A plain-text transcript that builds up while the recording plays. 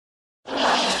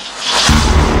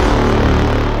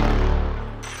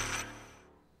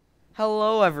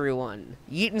Hello everyone,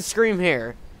 Yeet and Scream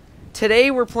here. Today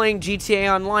we're playing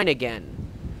GTA Online again.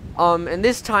 And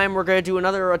this time we're gonna do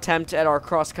another attempt at our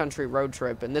cross-country road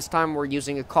trip, and this time we're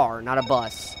using a car, not a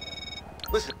bus.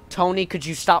 Listen. Tony, could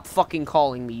you stop fucking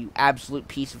calling me, you absolute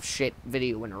piece of shit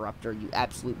video interrupter, you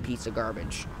absolute piece of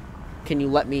garbage. Can you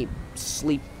let me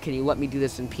sleep? Can you let me do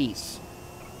this in peace?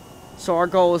 So our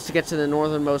goal is to get to the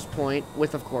northernmost point,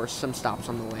 with of course some stops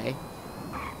on the way.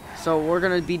 So we're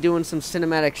gonna be doing some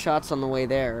cinematic shots on the way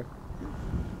there.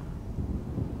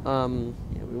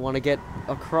 We want to get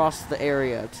across the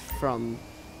area from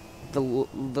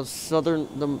the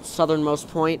southernmost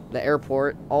point, the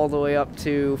airport, all the way up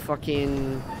to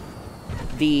fucking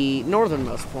the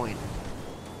northernmost point,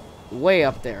 way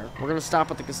up there. We're gonna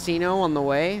stop at the casino on the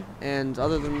way, and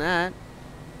other than that,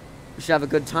 we should have a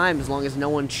good time as long as no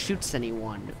one shoots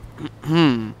anyone.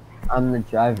 I'm the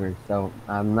driver, so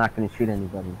I'm not gonna shoot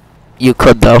anybody. You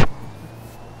could though.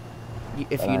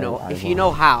 If But you I know, if you won't.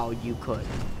 know how, you could.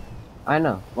 I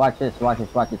know. Watch this. Watch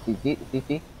this. Watch this.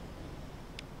 See.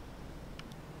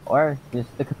 Or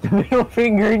just stick the middle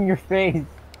finger in your face.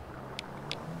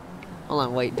 Hold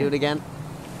on, wait, do it again.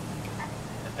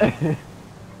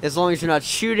 As long as you're not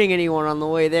shooting anyone on the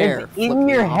way there. It's Flip in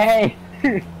me your off. head.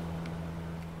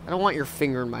 I don't want your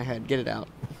finger in my head. Get it out.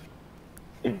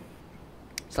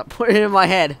 Stop putting it in my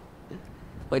head.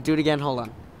 Wait, do it again. Hold on.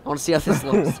 I want to see how this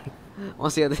looks. I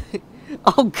want to see how this...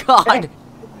 Oh, God!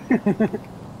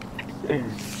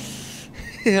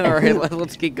 Alright,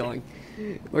 let's keep going.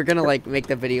 We're gonna, like, make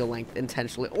the video length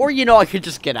intentionally. Or, you know, I could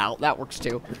just get out. That works,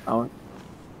 too. I want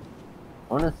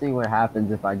to see what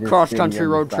happens if I just Cross-country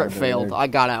road trip failed. I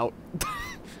got out.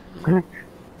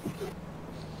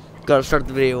 Gotta start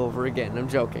the video over again. I'm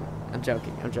joking. I'm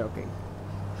joking.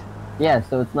 Yeah,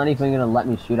 so it's not even gonna let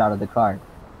me shoot out of the car.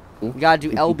 See? You gotta do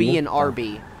If you LB do- and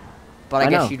RB. But I I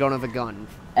guess know. you don't have a gun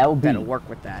LB. that'll work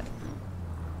with that.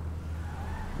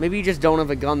 Maybe you just don't have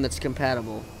a gun that's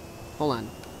compatible. Hold on.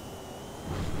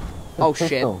 The Oh, shit.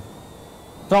 pistol.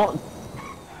 Don't.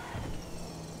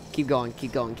 Keep going. You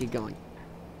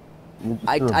just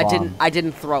I threw a bomb.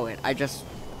 didn't throw it. I just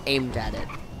aimed at it.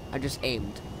 I just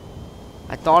aimed.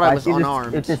 I thought I was see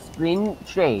unarmed. If the screen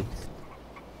shakes,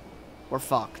 We're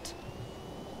fucked.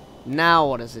 Now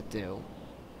what does it do?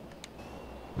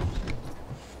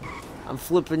 I'm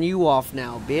flipping you off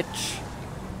now, bitch.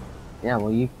 yeah,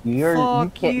 well you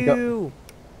Fuck can't go. you.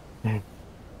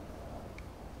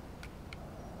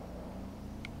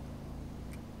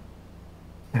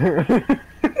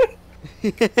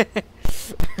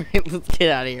 Alright, let's get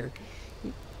out of here.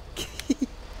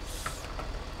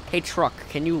 Hey, truck,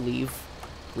 can you leave?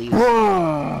 Please.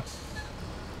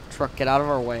 Truck, get out of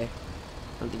our way.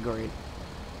 That'd be great.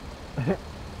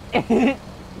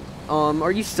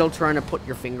 Are you still trying to put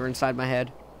your finger inside my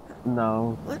head?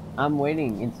 No. What? I'm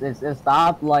waiting. It's a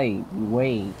stoplight.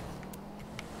 Wait.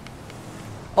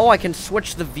 Oh, I can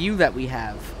switch the view that we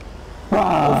have.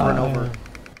 Over and over.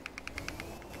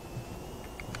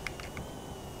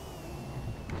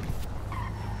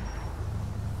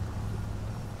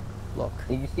 Look,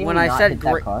 Did you see when me I not said hit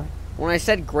that great, car? when I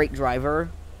said great driver,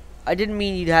 I didn't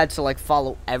mean you had to like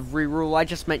follow every rule. I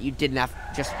just meant you didn't have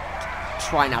just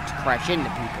try not to crash into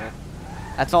people.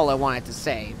 That's all I wanted to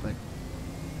say, but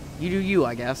you do you,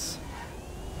 I guess.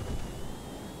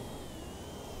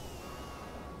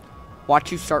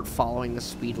 Watch you start following the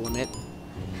speed limit.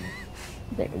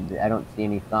 I don't see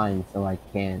any signs, so I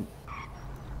can't.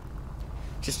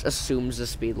 Just assumes the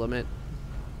speed limit.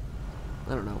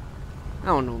 I don't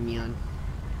know, Mian.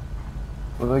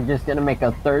 We're just gonna make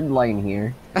a third lane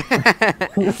here.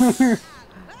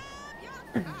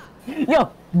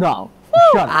 Yo, no.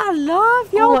 Shut up. I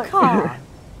love your What? car.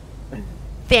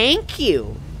 Thank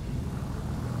you.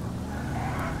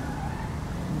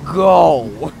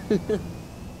 Go.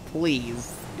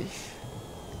 Please.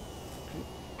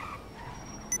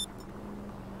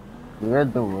 We're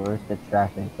the worst at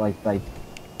traffic. Like,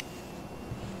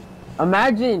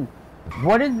 imagine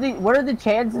what are the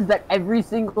chances that every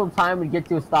single time we get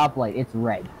to a stoplight, it's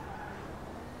red?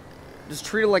 Just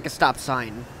treat it like a stop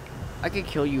sign. I could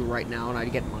kill you right now and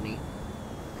I'd get money.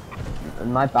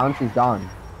 And my bounty's gone.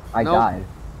 I Nope. died.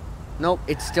 Nope,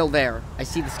 it's still there. I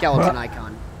see the skeleton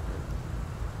icon.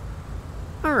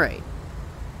 Alright.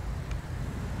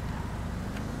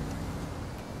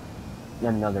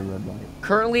 Another red light.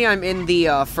 Currently, I'm in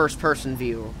the first person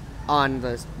view on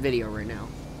the video right now.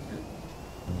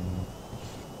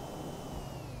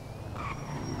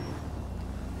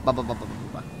 Ba ba ba ba ba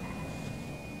ba.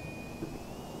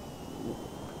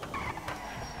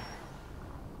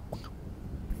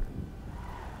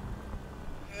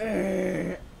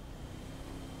 You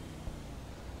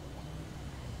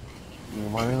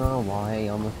wanna know why I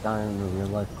almost died in a real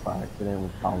life car accident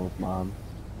with Paul's mom?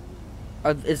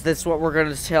 Is this what we're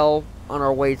gonna tell on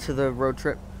our way to the road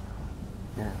trip?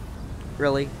 Yeah.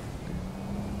 Really?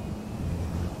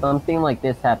 Something like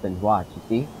this happened. Watch. You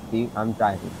see? See? I'm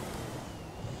driving.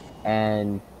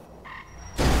 And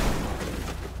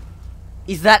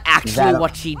Is that actually That-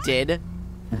 what she did?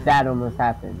 that almost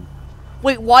happened.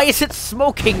 Wait, why is it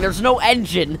smoking? There's no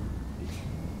engine.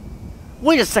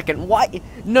 Wait a second, why?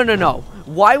 No, no, no.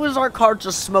 Why was our car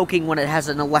just smoking when it has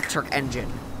an electric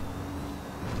engine?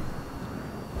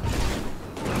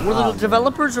 Were the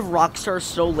developers of Rockstar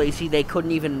so lazy they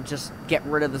couldn't even just get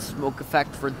rid of the smoke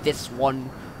effect for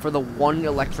the one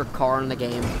electric car in the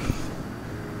game?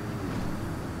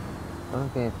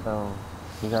 Okay, so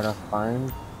you gotta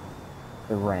find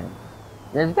the ramp.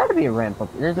 There's gotta be a ramp up.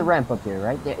 There's a ramp up here,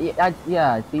 right?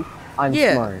 Yeah. See, I'm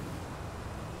smart.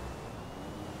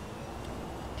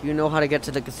 Do you know how to get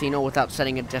to the casino without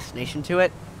setting a destination to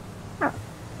it? Huh.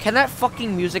 Can that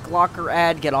fucking music locker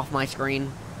ad get off my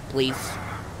screen, please?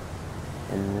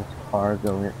 And this car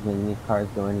going. These cars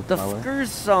go any The slower.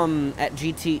 fuckers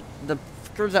the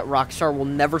fuckers at Rockstar will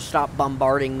never stop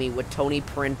bombarding me with Tony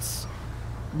Prince,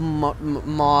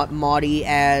 Maudie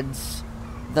ads,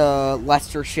 the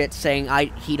Lester shit saying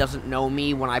he doesn't know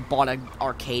me when I bought an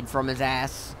arcade from his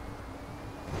ass.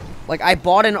 Like, I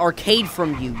bought an arcade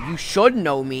from you. You should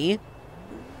know me.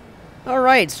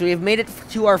 Alright, so we've made it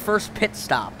to our first pit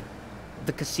stop.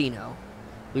 The casino.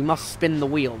 We must spin the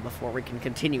wheel before we can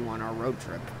continue on our road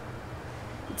trip.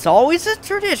 It's always a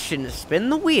tradition to spin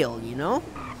the wheel, you know?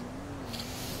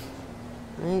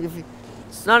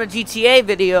 It's not a GTA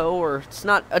video, or it's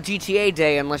not a GTA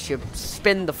day unless you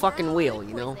spin the fucking wheel,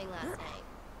 you know?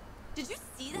 Did you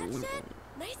see that shit?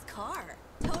 Nice car.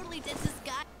 Totally ditched this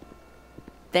guy.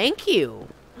 Thank you.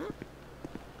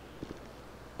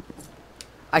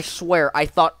 I swear, I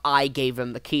thought I gave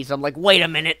him the keys. I'm like, wait a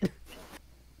minute.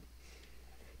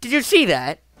 Did you see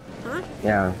that? Huh?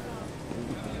 Yeah.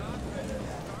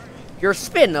 Your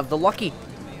spin of the lucky...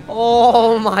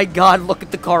 Oh my god, look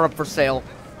at the car up for sale.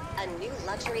 A new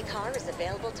luxury car is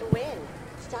available to win.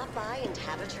 Stop by and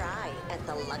have a try at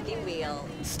the Lucky Wheel.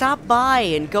 Stop by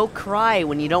and go cry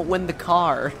when you don't win the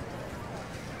car.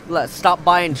 Stop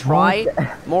by and try?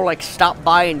 More like stop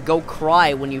by and go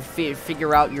cry when you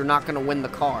figure out you're not going to win the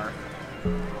car.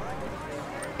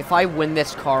 If I win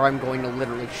this car, I'm going to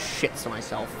literally shit to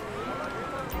myself.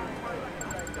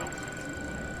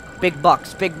 Big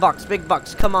bucks, big bucks, big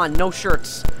bucks. Come on, no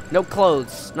shirts, no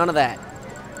clothes, none of that.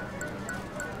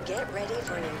 Get ready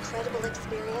for an incredible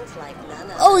experience like none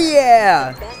other. Oh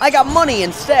yeah! I got money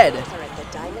instead! Are at the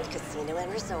Diamond Casino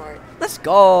and Resort. Let's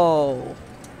go!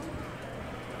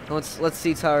 Let's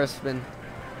see Tara spin.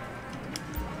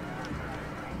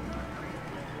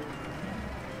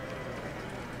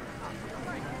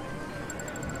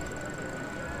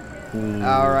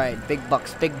 Alright, big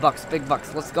bucks, big bucks, big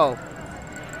bucks. Let's go.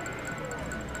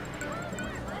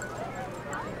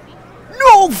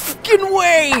 No fucking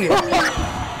way!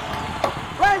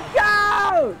 Let's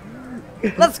go!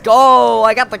 Let's go!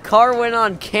 I got the car win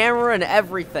on camera and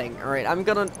everything. Alright,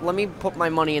 let me put my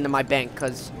money into my bank,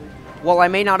 because while I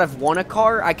may not have won a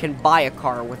car, I can buy a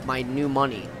car with my new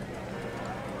money.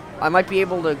 I might be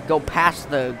able to go past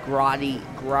the Grotti,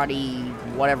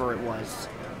 whatever it was.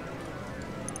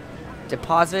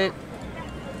 Deposit.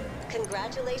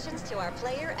 Congratulations to our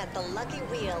player at the Lucky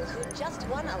Wheel who just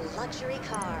won a luxury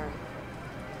car.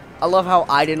 I love how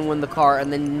I didn't win the car,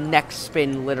 and then next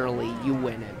spin, literally, you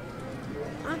win it.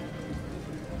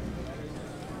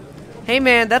 Hey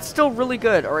man, that's still really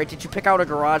good. Alright, did you pick out a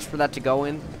garage for that to go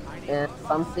in? It's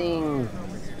something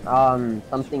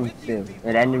 2.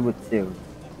 It ended with 2.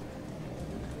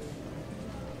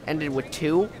 Ended with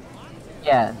 2?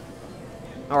 Yeah.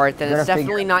 Alright, then it's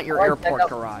definitely not your Or airport check out-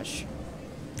 garage.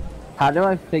 How do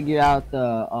I figure out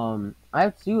the I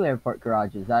have 2 airport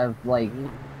garages. I have like,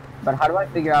 but how do I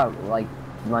figure out like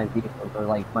my vehicles or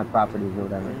like my properties or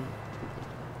whatever?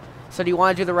 So do you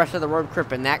want to do the rest of the road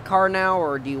trip in that car now,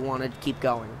 or do you want to keep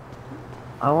going?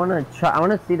 I wanna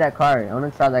see that car. I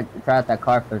wanna try out that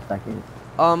car for a second.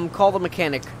 Call the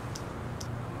mechanic.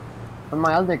 For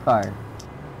my other car.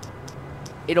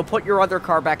 It'll put your other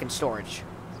car back in storage.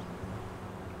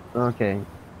 Okay.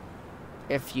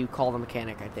 If you call the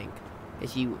mechanic, I think.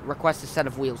 If you request a set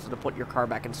of wheels, it'll put your car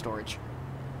back in storage.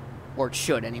 Or it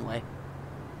should, anyway.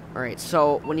 Alright,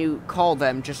 so when you call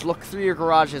them, just look through your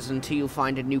garages until you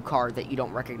find a new car that you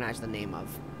don't recognize the name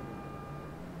of.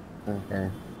 Okay.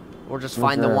 Or just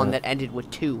find the one that ended with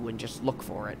 2 and just look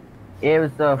for it. It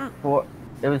was the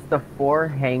It was the 4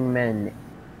 Hangman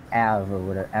Ave or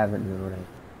whatever, Avenue or whatever.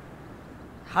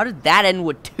 How did that end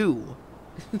with 2?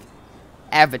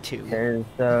 Avitu. There's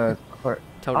the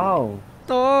Totally. Oh.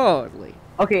 Totally.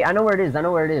 Okay, I know where it is. I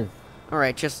know where it is.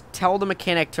 Alright, just tell the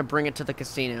mechanic to bring it to the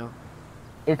casino.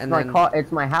 It's And my then- car.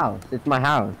 It's my house. It's my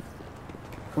house.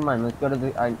 Come on, let's go to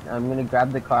the. I'm gonna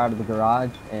grab the car out of the garage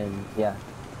and yeah,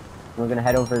 we're gonna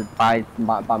head over by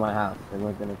my house and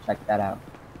we're gonna check that out.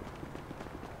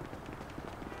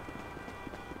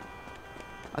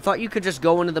 I thought you could just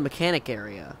go into the mechanic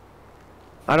area.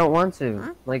 I don't want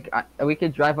to. Like, we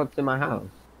could drive up to my house.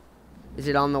 Is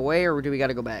it on the way, or do we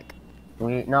gotta go back?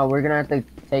 No, we're gonna have to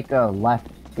take a left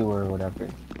tour or whatever.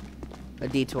 A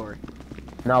detour.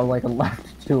 No, like a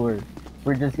left tour.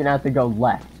 We're just gonna have to go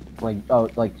left. Like,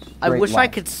 like straight I wish I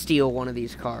left. could steal one of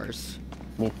these cars.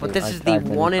 Me too. But this I is the tried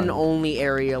many one and times. only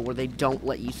area where they don't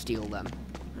let you steal them.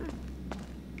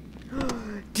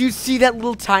 Do you see that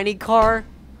little tiny car?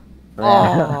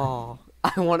 Oh,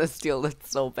 I want to steal it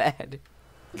so bad.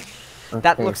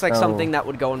 That Okay, looks like so- something that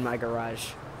would go in my garage.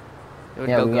 It would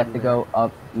Yeah, go we good have in to there. go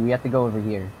up. We have to go over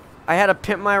here. I had a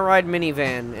Pimp My Ride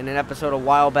minivan in an episode a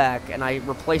while back, and I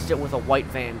replaced it with a white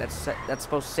van that's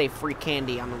supposed to say free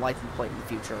candy on the license plate in the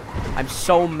future. I'm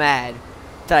so mad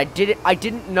that I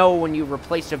didn't know when you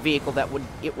replaced a vehicle that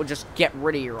it would just get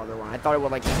rid of your other one. I thought it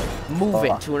would like move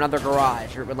it to another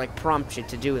garage, or it would like prompt you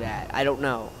to do that. I don't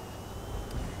know.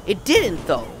 It didn't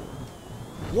though.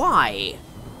 Why?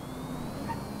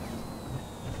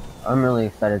 I'm really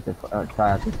excited to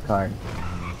try out this car.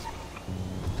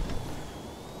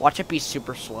 Watch it be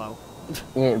super slow.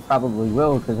 It probably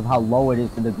will because of how low it is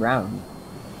to the ground.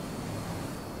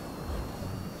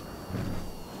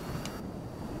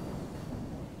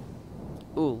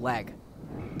 Ooh, lag.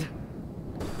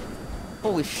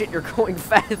 Holy shit, you're going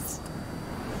fast.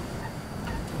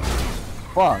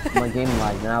 Fuck, my game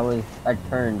lagged, and I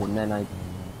turned and then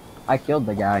I killed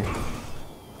the guy.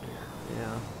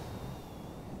 Yeah.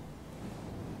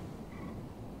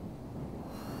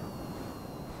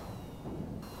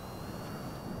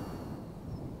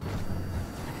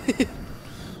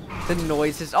 The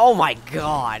noises. Oh my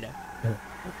god.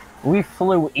 We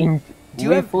flew in. Do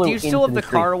you still have the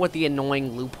car with the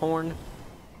annoying loop horn?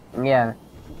 Yeah,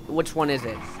 Which one is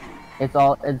it? it's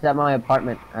at my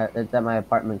apartment. It's at my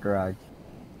apartment garage.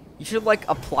 You should like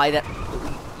apply that.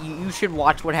 You should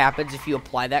watch what happens if you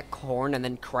apply that horn and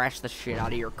then crash the shit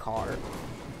out of your car.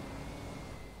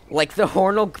 Like the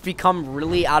horn will become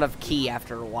really out of key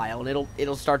after a while, and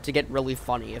it'll start to get really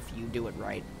funny if you do it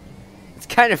right. It's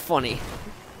kind of funny.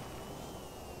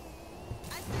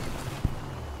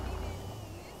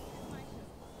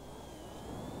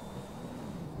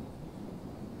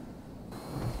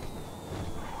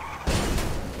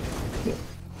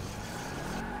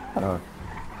 Oh,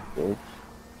 bitch.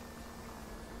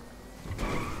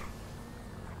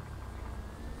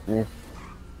 This.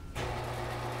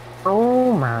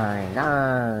 Oh my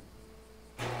god.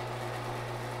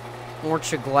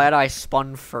 Aren't you glad I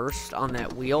spun first on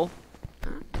that wheel?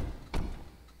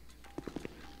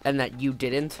 And that you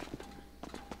didn't?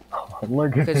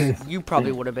 Look at Because this. you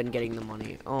probably would have been getting the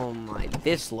money. Oh my,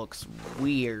 this looks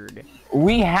weird.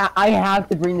 I have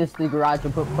to bring this to the garage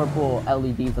and put purple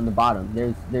LEDs on the bottom.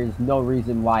 There's no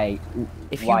reason why.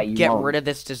 If why you get won't. rid of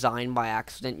this design by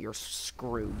accident, you're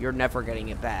screwed. You're never getting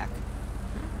it back.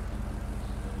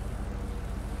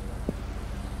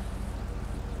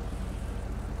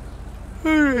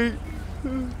 Alright.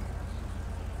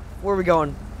 Where are we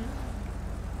going?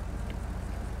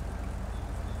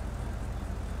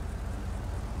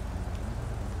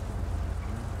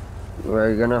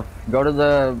 We're gonna go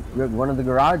to one of the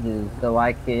garages so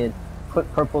I could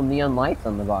put purple neon lights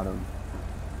on the bottom.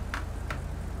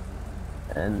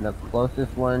 And the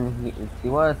closest one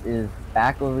to us is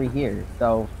back over here.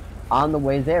 So on the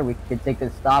way there, we could take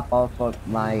a stop off of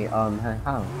my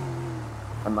house,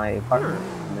 or my apartment.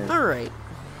 And then- Alright.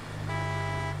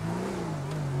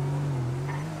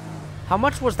 How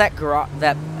much was that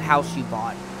that house you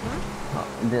bought?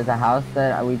 the house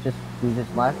that we just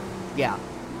left, Yeah.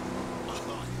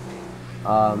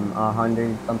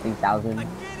 100-something thousand.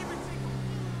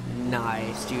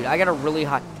 Nice, dude. I got a really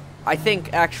high... I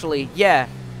think, actually, yeah.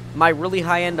 My really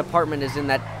high-end apartment is in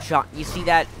that... You see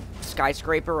that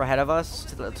skyscraper ahead of us?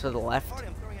 To the left?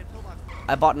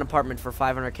 I bought an apartment for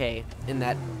 $500K in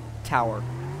that tower.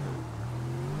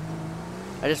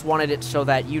 I just wanted it so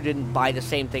that you didn't buy the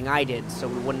same thing I did, so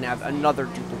we wouldn't have another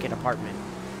duplicate apartment.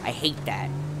 I hate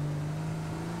that.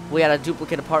 We had a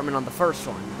duplicate apartment on the first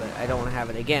one, but I don't want to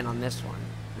have it again on this one.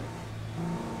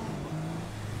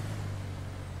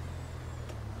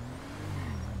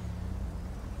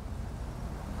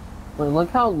 But look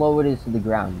how low it is to the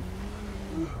ground.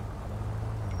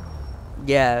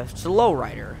 Yeah, it's a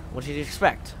lowrider. What did you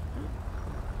expect?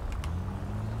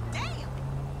 Damn,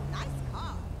 nice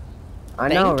car. I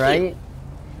know, Thank you. right?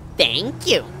 Thank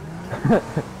you.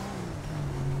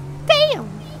 Damn.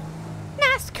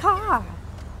 Nice car.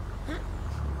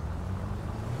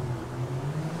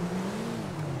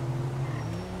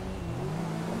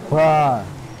 Bruh.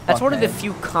 That's one of the Fuckhead.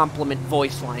 few compliment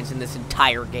voice lines in this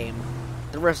entire game.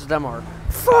 The rest of them are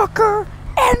fucker,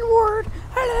 N-word.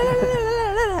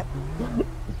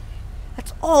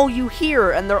 That's all you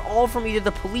hear, and they're all from either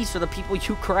the police or the people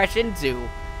you crash into.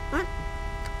 What?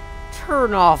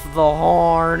 Turn off the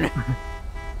horn.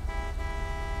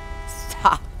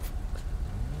 Stop.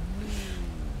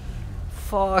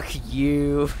 Fuck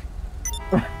you.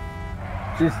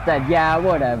 Just that, yeah,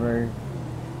 whatever.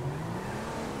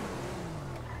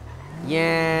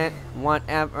 Yeah,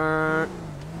 whatever.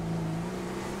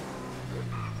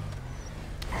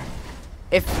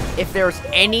 If there's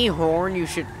any horn you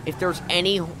should, if there's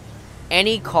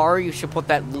any car you should put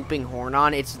that looping horn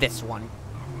on, it's this one.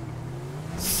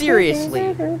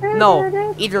 Seriously.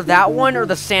 No, either that one or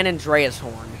the San Andreas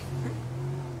horn.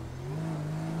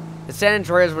 The San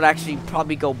Andreas would actually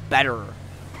probably go better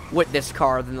with this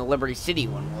car than the Liberty City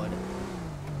one would.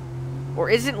 Or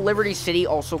isn't Liberty City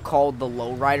also called the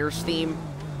Lowriders theme?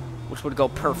 Which would go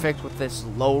perfect with this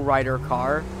lowrider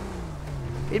car.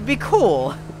 It'd be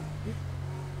cool.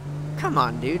 Come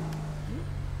on, dude.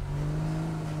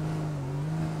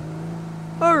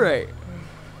 Alright.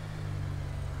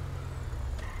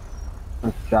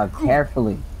 Let's drive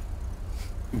carefully.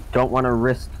 You don't want to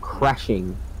risk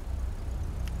crashing.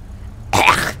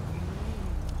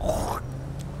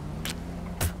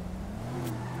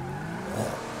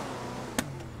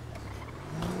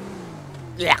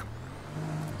 Yeah.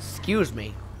 Excuse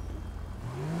me.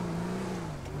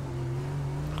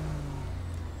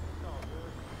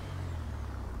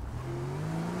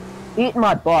 Eat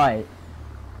my butt.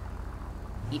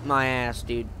 Eat my ass,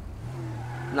 dude.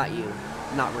 Not you.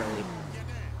 Not really.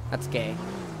 That's gay.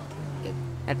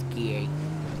 That's gay.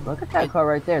 Look at that car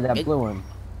right there, that blue one.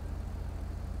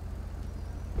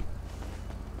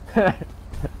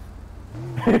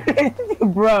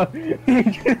 Bro.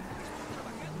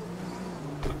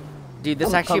 Dude, this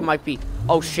Come- actually come. might be...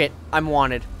 Oh shit, I'm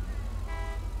wanted.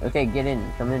 Okay, get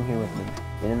in. Come in here with me.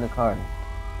 Get in the car.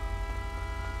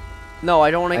 No,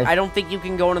 I don't wanna, I- I don't think you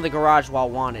can go into the garage while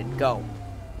wanted. Go.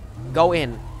 Go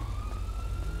in.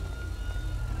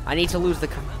 I need to lose the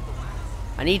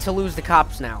I need to lose the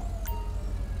cops now.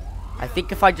 I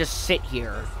think if I just sit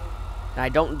here and I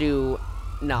don't do...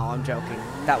 No, I'm joking.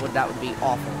 That would be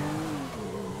awful.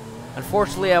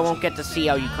 Unfortunately, I won't get to see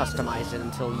how you customize it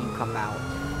until you come out.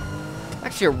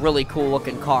 Actually a really cool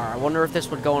looking car. I wonder if this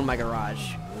would go in my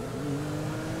garage.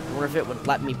 I wonder if it would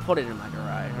let me put it in my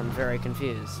garage. I'm very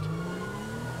confused.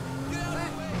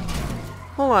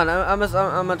 Hold on, I'm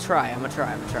gonna try.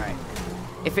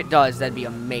 If it does, that'd be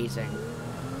amazing.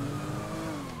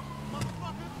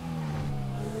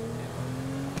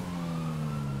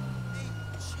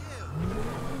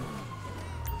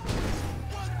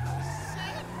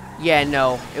 Yeah,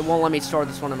 no, it won't let me store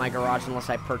this one in my garage unless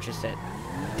I purchase it.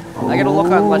 I gotta look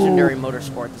on Legendary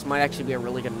Motorsport. This might actually be a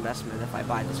really good investment if I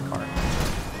buy this car.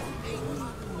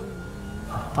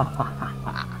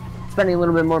 Spending a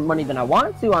little bit more money than I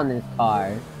want to on this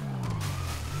car.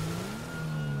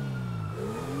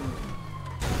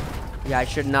 Yeah, I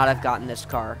should not have gotten this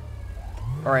car.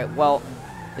 Alright, well,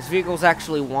 this vehicle's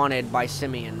actually wanted by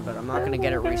Simeon, but I'm not gonna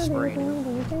get it resprayed.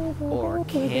 Or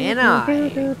can I?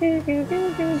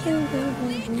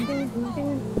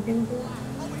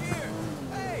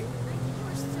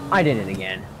 I did it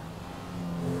again.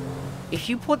 If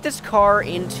you put this car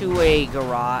into a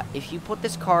garage, if you put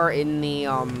this car in the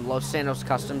Los Santos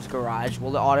Customs garage,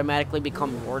 will it automatically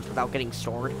become yours without getting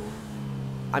stored?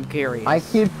 I'm curious. I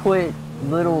could put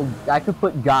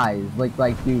guys, like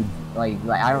dudes, like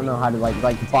I don't know how to, like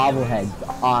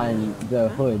bobbleheads on the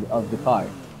hood of the car.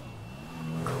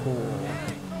 Cool.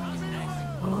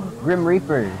 Grim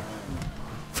Reaper.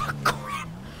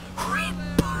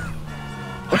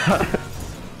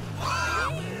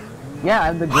 Yeah, I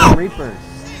have the Grim Reaper.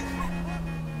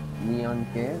 Neon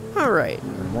kit. Alright.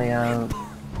 Layout.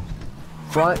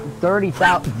 Front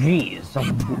 30,000. Jeez.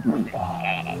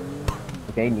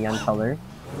 Okay, neon color.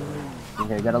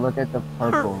 Okay, gotta look at the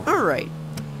purple. Alright.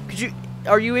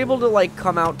 Are you able to, like,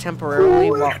 come out temporarily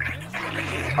while...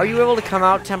 Are you able to come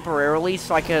out temporarily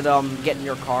so I could, get in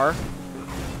your car?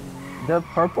 The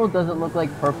purple doesn't look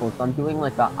like purple, so I'm doing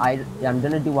like I'm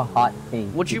gonna do a hot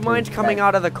pink. Would you mind coming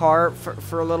out of the car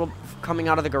for a little... coming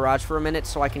out of the garage for a minute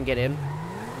so I can get in?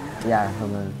 Yeah,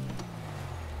 hold on.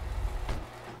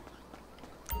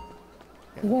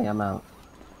 Okay, I'm out.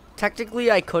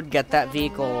 Technically, I could get that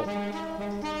vehicle.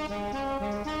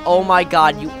 Oh my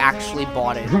god, you actually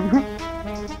bought it.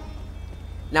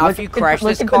 Now, if you crash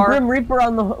this car...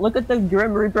 Look at the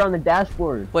Grim Reaper on the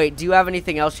dashboard. Wait, do you have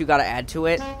anything else you gotta add to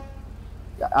it?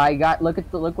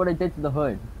 Look what I did to the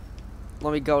hood.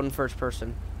 Let me go in first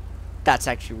person. That's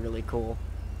actually really cool.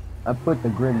 I put the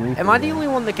Grim Reaper. Am I the only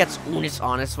one that gets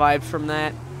honest vibes from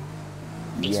that?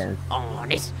 Yes.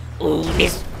 Honest.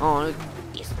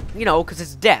 You know, because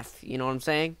it's death. You know what I'm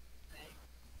saying?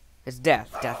 It's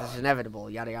death. Death is inevitable.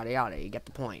 Yada, yada, yada. You get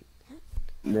the point.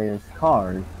 There's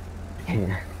cars.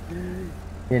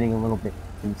 Getting a little bit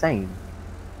insane.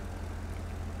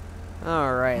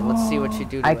 Alright, let's see what you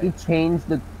do to I it. could change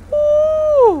the...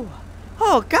 Ooh!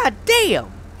 Oh, god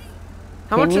damn!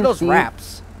 How much are those see-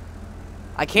 wraps?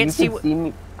 I can't see can what... see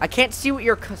me. I can't see what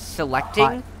you're selecting.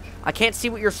 Hot. I can't see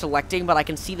what you're selecting, but I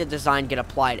can see the design get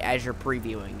applied as you're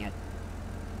previewing it.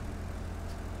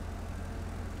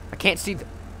 I can't see the...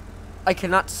 I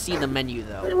cannot see the menu,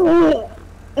 though.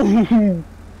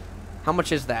 How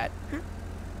much is that?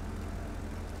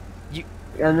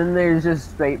 And then there's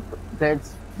just straight...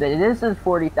 This is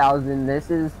 40,000. This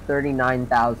is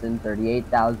 39,000,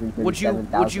 38,000, Would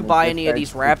you buy any of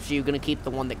these wraps, or are you gonna keep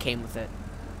the one that came with it?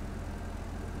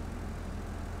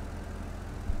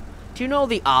 Do you know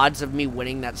the odds of me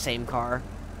winning that same car?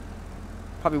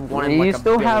 Probably one in like a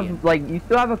billion. You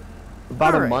still have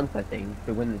about Alright. a month, I think,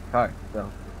 to win this car. So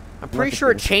I'm pretty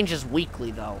sure it changes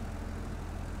weekly, though.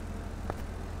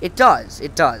 It does.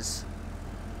 It does.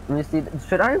 let me see.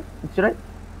 Should I?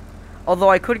 Although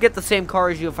I could get the same car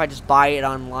as you if I just buy it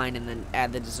online and then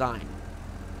add the design.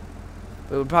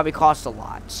 But it would probably cost a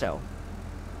lot, so.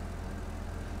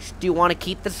 Do you want to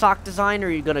keep the stock design, or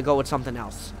are you going to go with something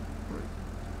else?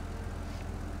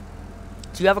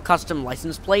 Do you have a custom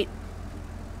license plate?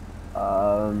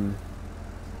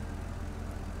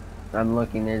 I'm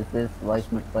looking. Is this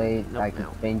license plate? Nope, I can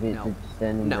no, change it no, to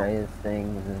San no. Andreas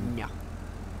things. And... No.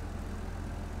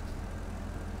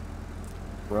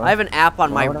 Bro, I have an app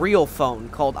on my why would I- real phone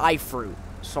called iFruit,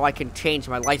 so I can change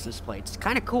my license plates. It's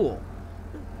kind of cool.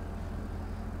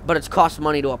 But it's cost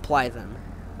money to apply them.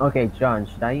 Okay, John.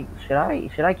 Should I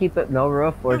keep it no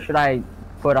roof, or should I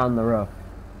put on the roof?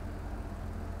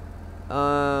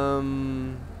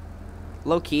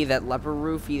 Low key, that leopard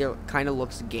roof either kind of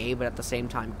looks gay, but at the same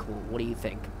time cool. What do you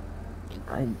think?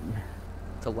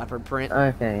 The leopard print?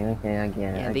 Okay, I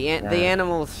get Yeah, it. the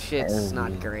animal shit's not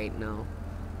Mm. great. No,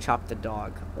 chop the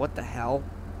dog. What the hell?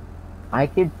 I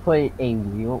could put a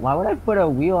wheel. Why would I put a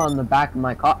wheel on the back of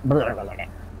my car?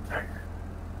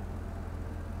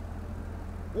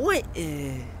 What?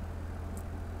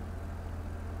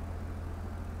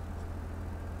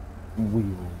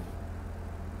 Wheel.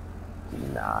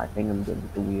 Nah, I think I'm good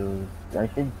with the wheels. I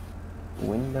should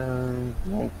windows.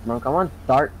 Nice smoke. I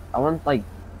want like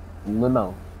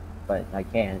limo, but I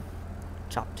can't.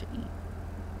 Chop to eat.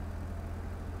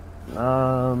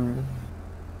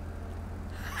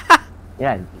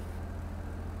 Yeah.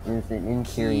 It's an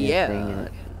interior Yeah. thing,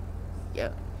 Yeah.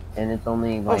 and it's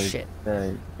only like shit.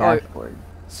 the Oh, dashboard.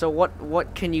 So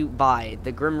what can you buy?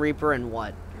 The Grim Reaper and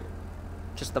what?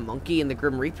 Just the monkey and the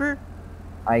Grim Reaper?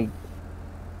 I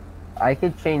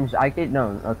could change.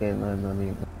 No. Okay, let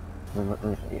me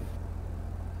show you.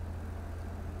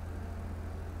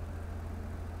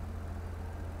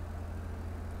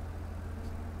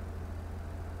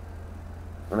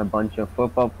 And a bunch of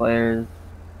football players,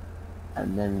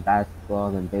 and then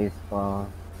basketball, then baseball,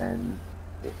 and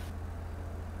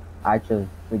I chose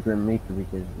the Grim Reaper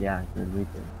because, yeah, Grim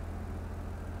Reaper.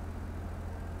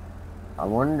 I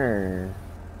wonder.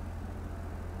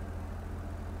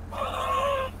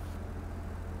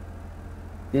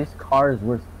 This car is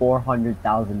worth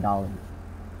 $400,000.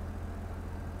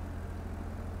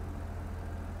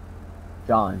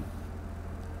 John,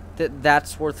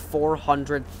 That's worth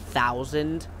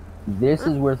 400,000. this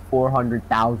is worth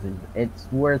 400,000. It's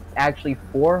worth actually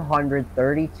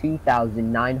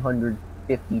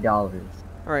 $432,950.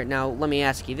 All right, now let me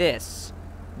ask you this: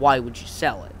 why would you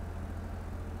sell it?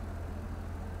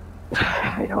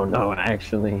 I don't know,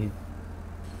 actually.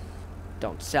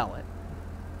 Don't sell it.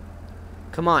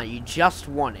 Come on, you just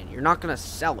won it. You're not gonna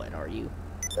sell it, are you?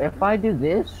 If I do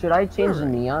this, should I change the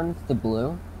Alright. neons to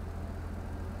blue?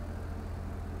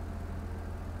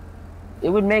 It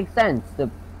would make sense to,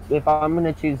 if I'm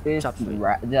gonna choose this Chop suey.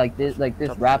 like this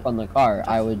Chop wrap suey. on the car, Chop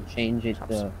I suey. would change it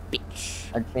to.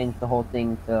 Bitch. I'd change the whole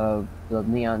thing to the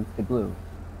neons to blue.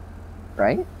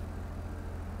 Right?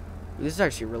 This is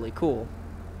actually really cool.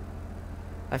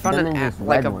 I found Then an there's app, this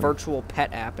like red a one. virtual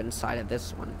pet app inside of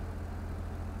this one.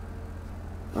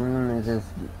 There's this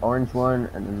orange one,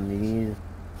 and then these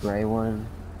gray one,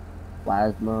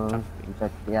 plasma.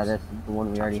 Yeah, that's the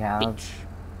one we already have. Beach.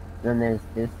 Then there's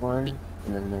this one,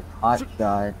 and then there's hot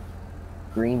shot,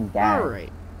 green dad,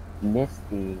 Alright.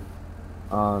 misty.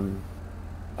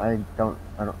 I don't,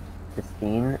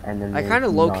 Christine, and then I there's kind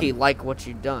of low-key none. like what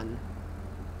you've done.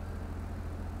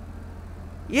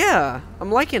 Yeah,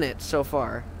 I'm liking it so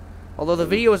far. Although the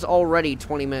video is already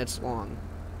 20 minutes long.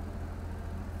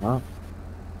 Well,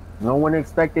 no one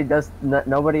expected us.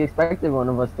 Nobody expected one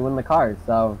of us to win the car.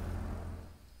 So,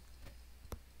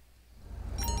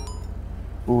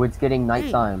 ooh, it's getting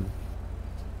nighttime.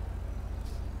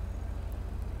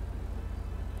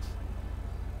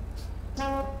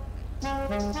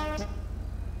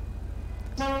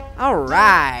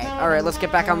 Alright, let's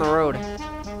get back on the road.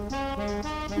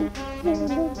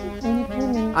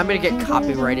 I'm gonna get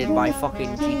copyrighted by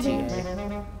fucking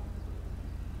GTA.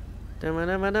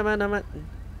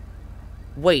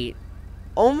 Wait.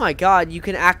 Oh my god, you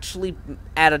can actually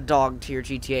add a dog to your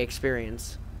GTA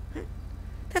experience.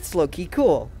 That's low-key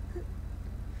cool.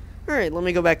 Alright, let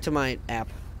me go back to my app.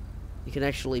 You can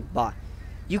actually buy.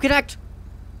 You can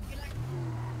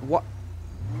What?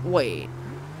 Wait.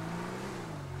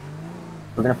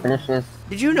 We're gonna finish this.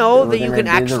 Did you know We're that you gonna can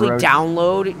do the actually road-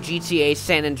 download GTA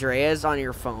San Andreas on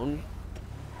your phone?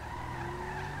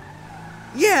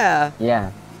 Yeah.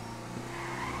 Yeah.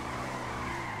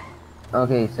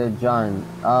 Okay, so John,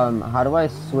 how do I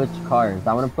switch cars?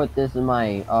 I want to put this in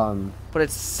my But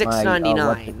it's what's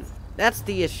 $6.99. it- That's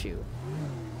the issue.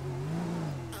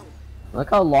 Look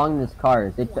how long this car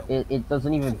is. It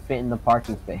doesn't even fit in the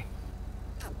parking space.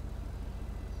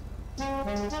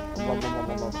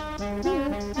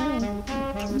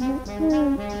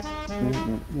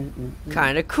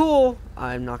 Kinda cool.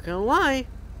 I'm not gonna lie.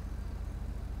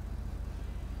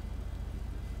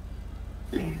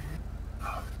 Do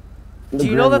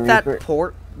you know that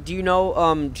do you know,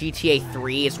 GTA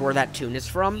 3 is where that tune is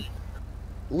from?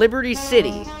 Liberty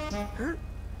City.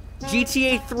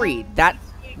 GTA 3, that's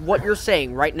what you're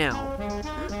saying right now.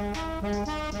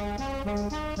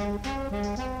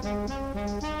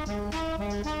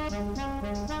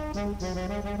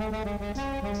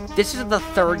 This is the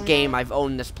third game I've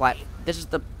owned this This is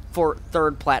the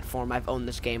third platform I've owned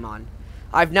this game on.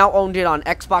 I've now owned it on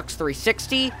Xbox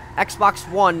 360, Xbox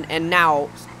One, and now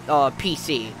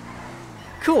PC.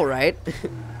 Cool, right?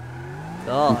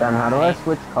 John, how do I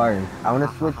switch cars? I want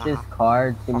to switch this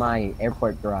car to my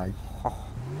airport garage.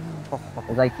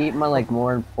 Cause I keep my like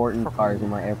more important cars in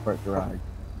my airport garage.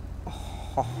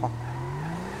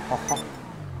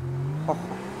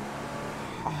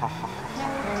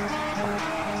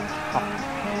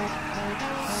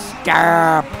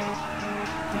 Stop!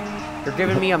 You're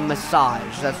giving me a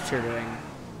massage. That's what you're doing.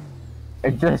 I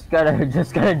just gotta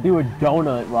do a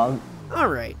donut while.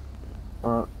 Alright.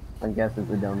 I guess it's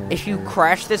a donut. If you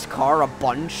crash this car a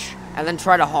bunch and then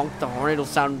try to honk the horn, it'll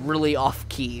sound really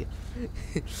off-key.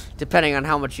 Depending on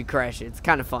how much you crash it. It's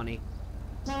kind of funny.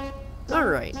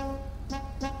 Alright.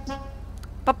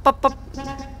 Bup, bup, bup.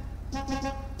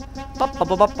 Bup, bup,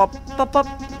 bup, bup, bup, bup.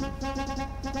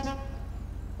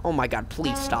 Oh my god,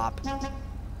 please stop.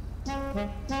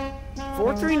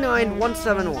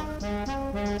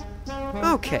 439171.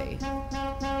 Okay.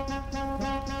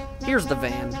 Here's the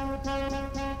van.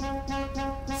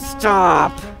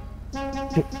 Stop!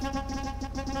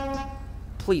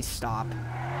 Please stop.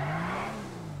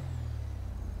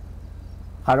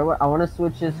 How do I want to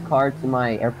switch this car to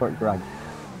my airport garage.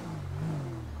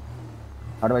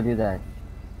 How do I do that?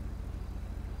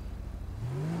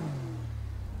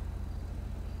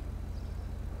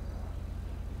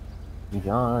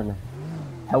 John,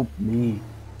 help me.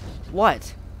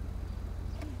 What?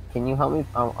 Can you help me?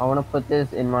 I want to put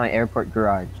this in my airport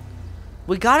garage.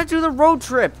 We gotta do the road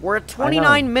trip. We're at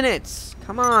 29 minutes.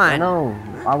 Come on. I know.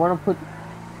 I want to put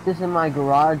this in my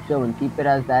garage though and keep it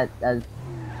as and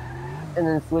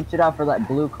then switch it out for that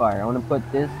blue car. I want to put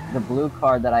the blue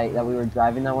car that we were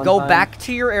driving that one Go time. back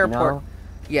to your airport. know?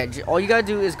 Yeah, all you gotta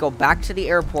do is go back to the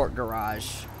airport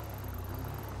garage.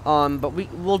 But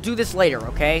we'll do this later,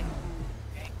 okay?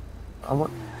 I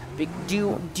want.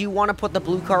 Do you want to put the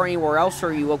blue car anywhere else, or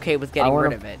are you okay with getting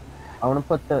rid of it? I want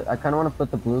to put I kind of want to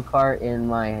put the blue car in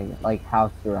my like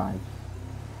house garage.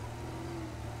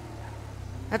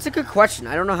 That's a good question.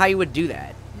 I don't know how you would do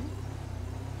that.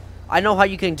 I know how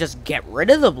you can just get rid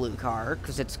of the blue car,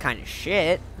 because it's kind of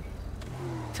shit.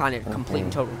 Kind of complete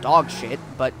and total dog shit,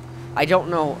 but I don't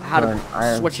know how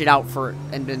to switch it out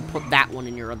and then put that one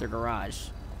in your other garage.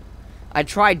 I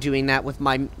tried doing that with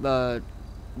my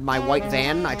my white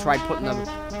van. I tried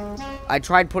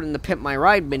putting the Pimp My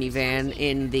Ride minivan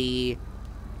in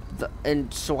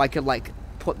and so I could like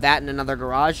put that in another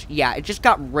garage. Yeah, it just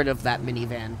got rid of that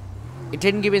minivan. It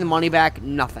didn't give me the money back,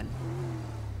 nothing.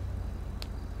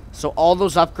 So all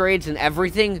those upgrades and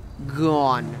everything,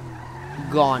 gone.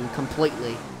 Gone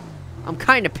completely. I'm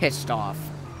kind of pissed off.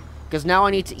 Because now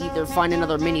I need to either find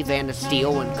another minivan to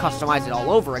steal and customize it all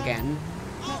over again.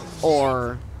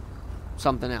 Or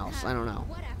something else. I don't know.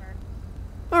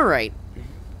 Alright.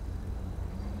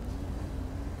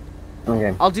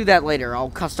 Okay. I'll do that later. I'll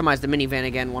customize the minivan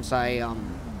again once I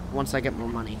get more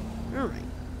money. Alright.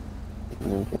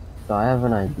 Okay. So I have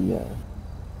an idea.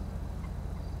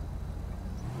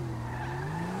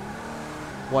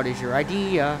 What is your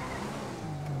idea?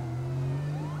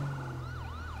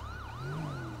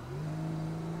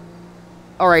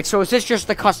 Alright, so is this just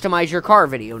the customize your car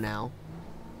video now?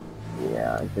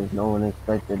 Yeah, because no one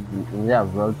expected. Yeah,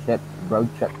 road trip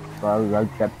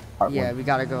part Yeah, one. we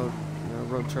gotta go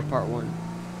road trip part 1.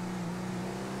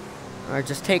 Alright,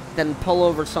 just then pull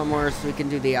over somewhere so we can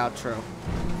do the outro.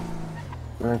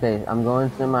 Okay, I'm going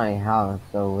to my house,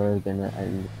 so we're gonna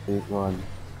end this one.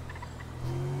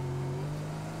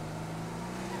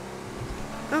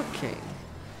 Okay.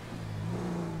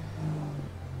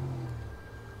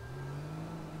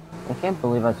 I can't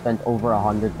believe I spent over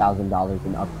 $100,000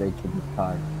 in upgrades to this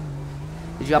car.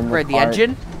 Did you And upgrade the car-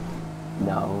 engine?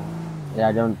 No. Yeah,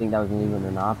 I don't think that was even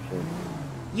an option.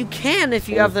 You can if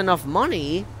you have enough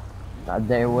money.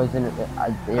 There was there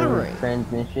was Alright.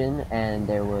 transmission and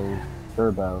there was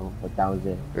turbo, but that was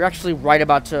it. You're actually right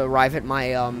about to arrive at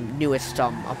my newest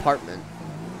apartment.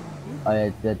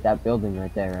 It's at that building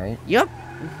right there, right? Yep.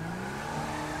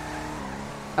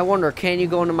 I wonder, can you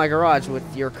go into my garage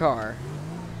with your car?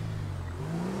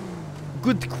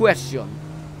 Good question.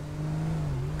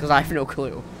 Because I have no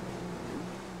clue.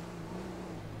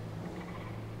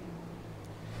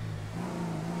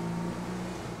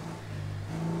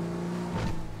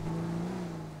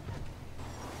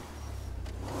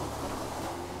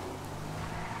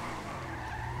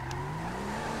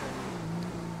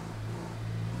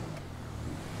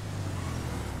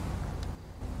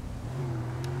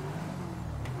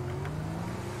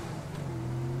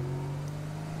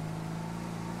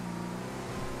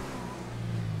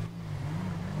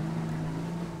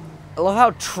 I love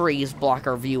how trees block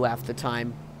our view half the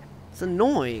time. It's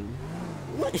annoying.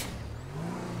 What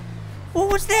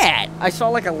was that? I saw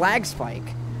like a lag spike.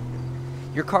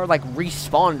 Your car like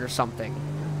respawned or something.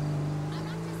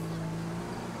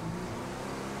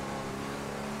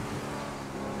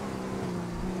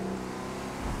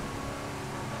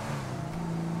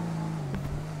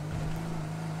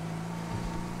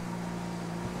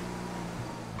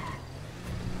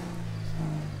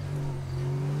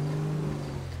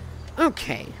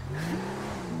 Okay.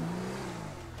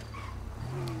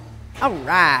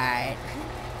 Alright.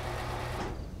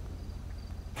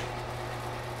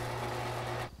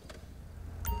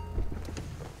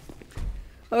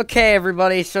 Okay,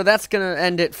 everybody, so that's gonna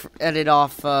end it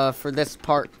off for this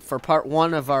part, for part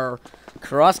 1 of our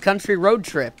cross-country road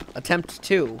trip, attempt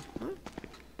 2.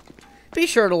 Be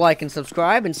sure to like and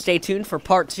subscribe, and stay tuned for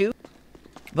part 2.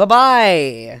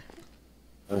 Bye-bye!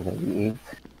 Okay,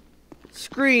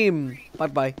 Scream!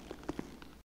 Bye-bye.